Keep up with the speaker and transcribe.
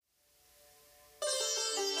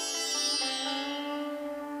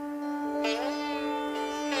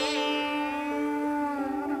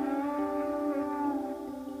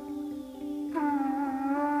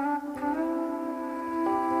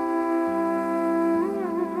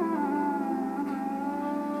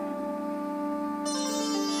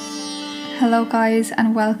Hello, guys,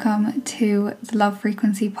 and welcome to the Love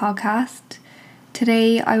Frequency podcast.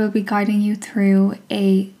 Today, I will be guiding you through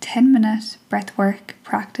a 10-minute breathwork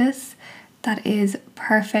practice that is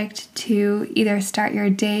perfect to either start your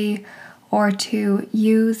day or to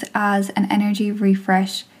use as an energy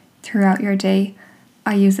refresh throughout your day.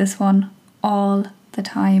 I use this one all the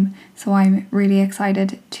time, so I'm really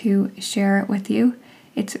excited to share it with you.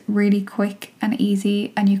 It's really quick and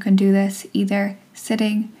easy, and you can do this either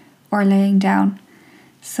sitting or laying down.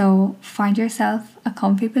 So find yourself a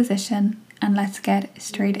comfy position and let's get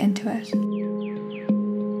straight into it.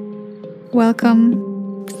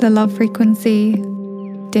 Welcome to the Love Frequency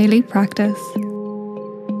daily practice.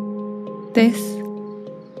 This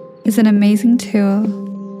is an amazing tool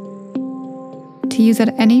to use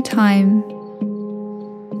at any time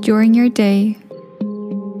during your day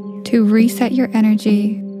to reset your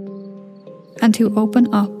energy and to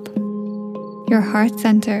open up your heart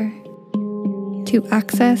center to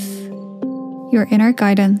access your inner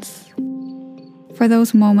guidance for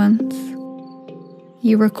those moments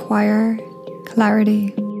you require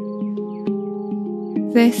clarity.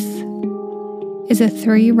 This is a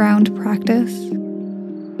 3-round practice.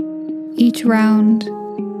 Each round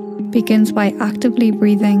begins by actively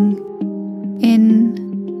breathing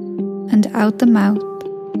in and out the mouth.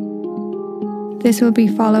 This will be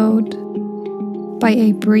followed by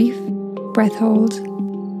a brief breath hold,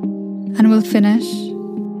 and we'll finish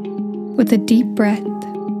with a deep breath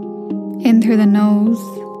in through the nose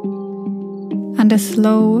and a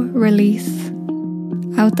slow release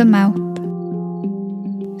out the mouth.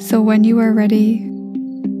 So when you are ready,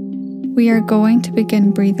 we are going to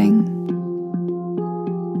begin breathing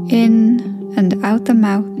in and out the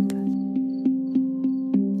mouth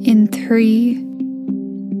in 3,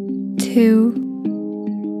 2,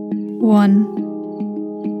 1.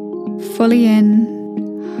 Fully in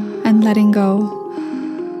and letting go.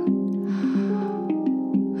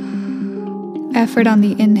 Effort on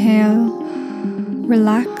the inhale,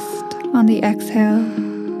 relaxed on the exhale.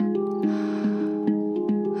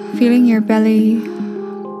 Feeling your belly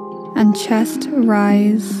and chest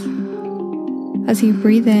rise as you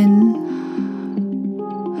breathe in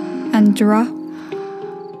and drop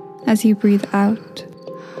as you breathe out.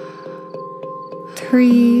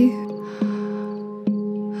 3,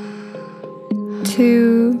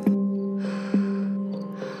 2,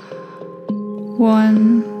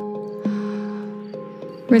 1.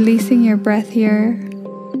 Releasing your breath here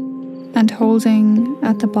and holding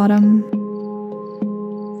at the bottom.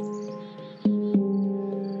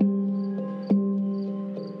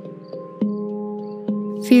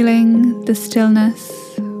 Feeling the stillness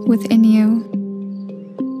within you.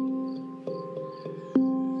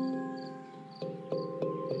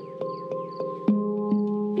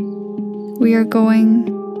 We are going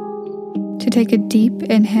to take a deep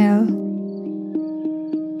inhale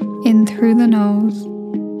in through the nose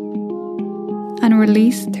and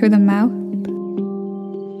release through the mouth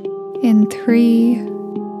in 3,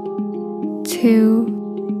 2,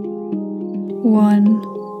 1.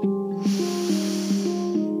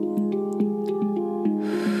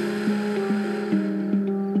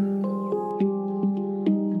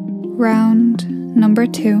 Round number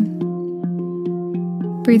 2.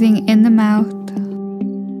 Breathing in the mouth,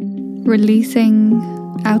 releasing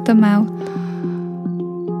out the mouth,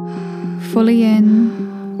 fully in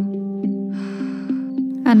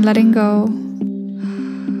and letting go.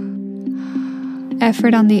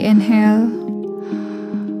 Effort on the inhale,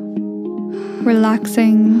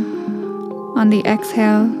 relaxing on the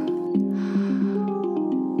exhale.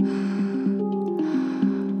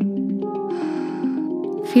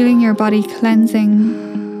 Feeling your body cleansing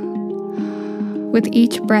with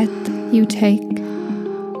each breath you take,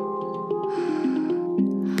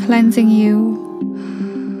 cleansing you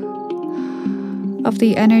of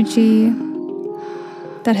the energy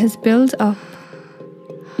that has built up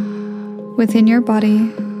within your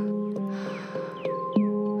body.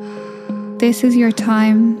 This is your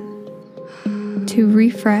time to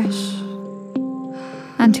refresh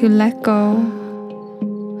and to let go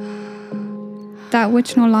that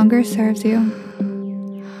which no longer serves you.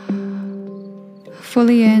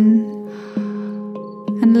 Fully in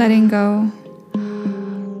and letting go.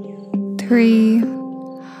 3,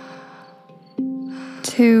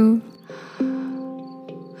 2,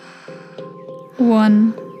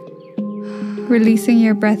 1. Releasing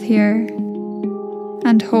your breath here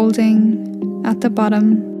and holding at the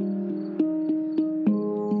bottom.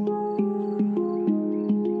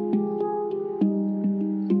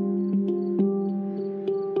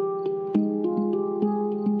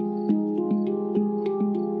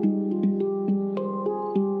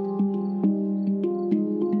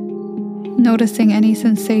 noticing any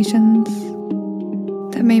sensations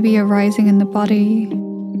that may be arising in the body,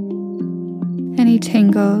 any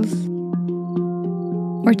tingles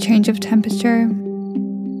or change of temperature,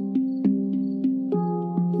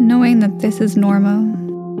 knowing that this is normal.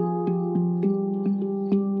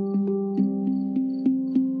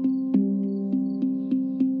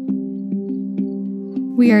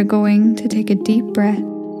 We are going to take a deep breath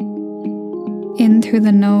in through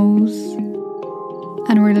the nose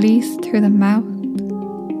and release through the mouth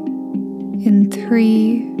in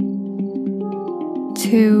 3,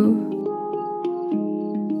 2,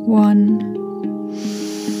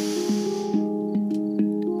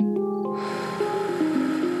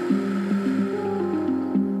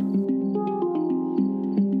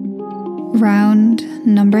 Round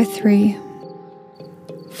number 3.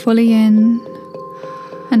 Fully in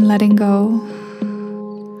and letting go.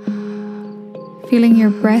 Feeling your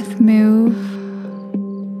breath move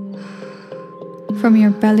from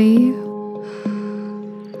your belly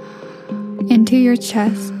into your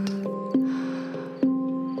chest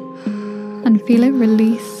and feel it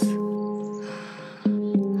release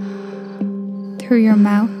through your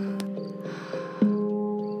mouth.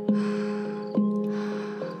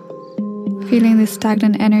 Feeling the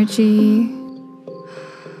stagnant energy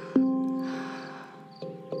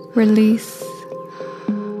release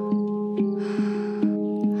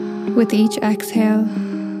with each exhale.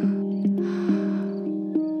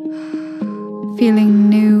 Feeling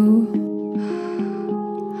new,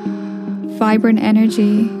 vibrant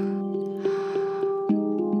energy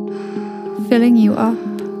filling you up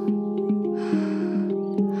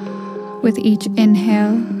with each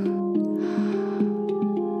inhale.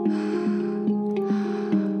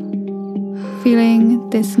 Feeling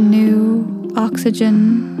this new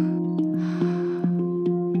oxygen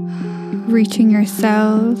reaching your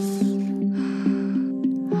cells,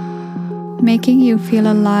 making you feel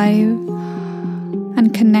alive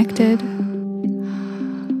and connected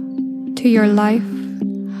to your life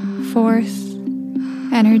force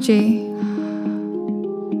energy.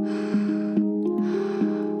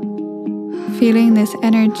 Feeling this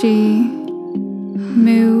energy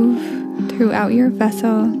move throughout your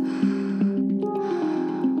vessel,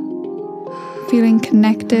 feeling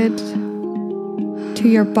connected to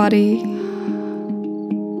your body,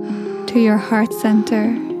 to your heart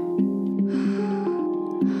center.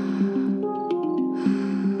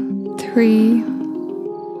 3,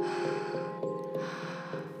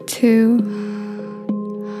 2,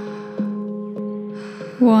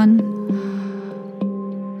 1.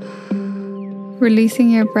 Releasing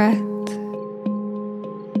your breath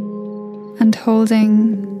and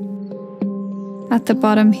holding at the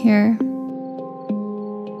bottom here.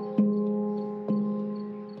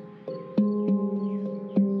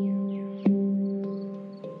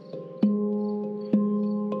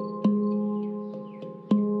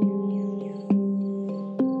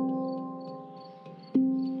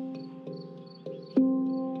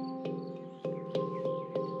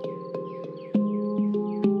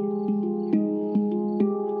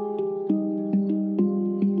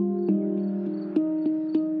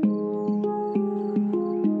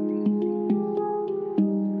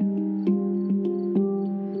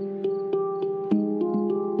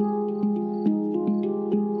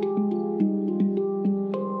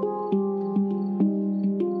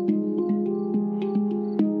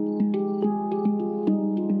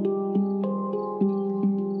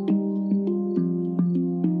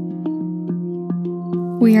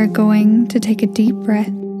 We are going to take a deep breath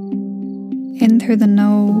in through the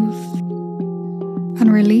nose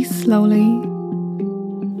and release slowly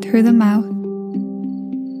through the mouth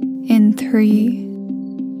in 3,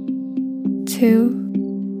 2,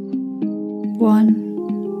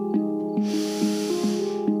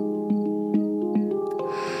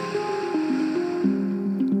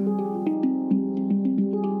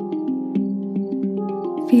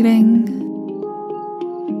 Feeling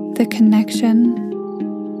the connection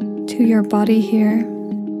to your body here.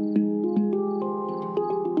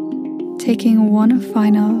 Taking one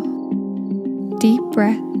final deep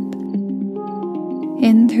breath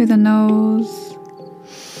in through the nose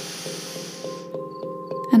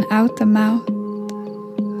and out the mouth.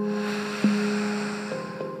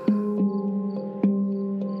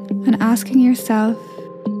 And asking yourself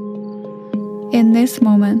in this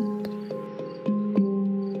moment,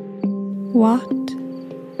 what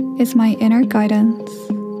is my inner guidance,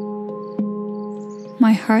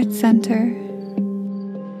 my heart center,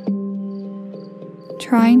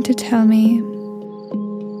 trying to tell me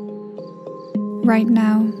right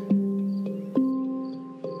now?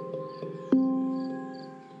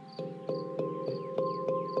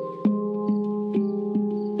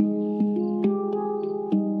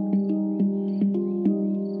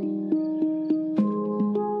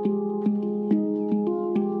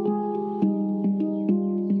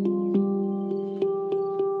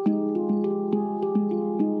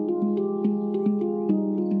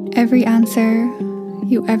 Every answer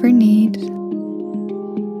you ever need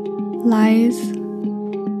lies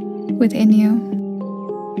within you.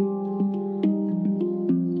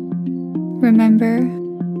 Remember,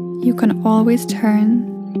 you can always turn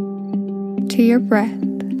to your breath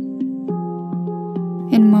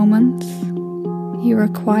in moments you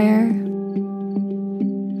require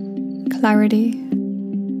clarity.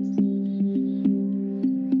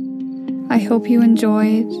 I hope you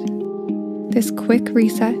enjoyed this quick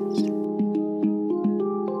reset.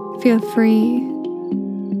 Feel free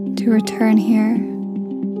to return here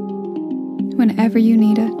whenever you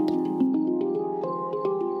need it.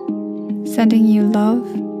 Sending you love,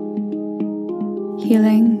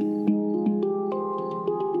 healing,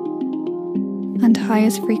 and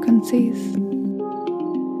highest frequencies.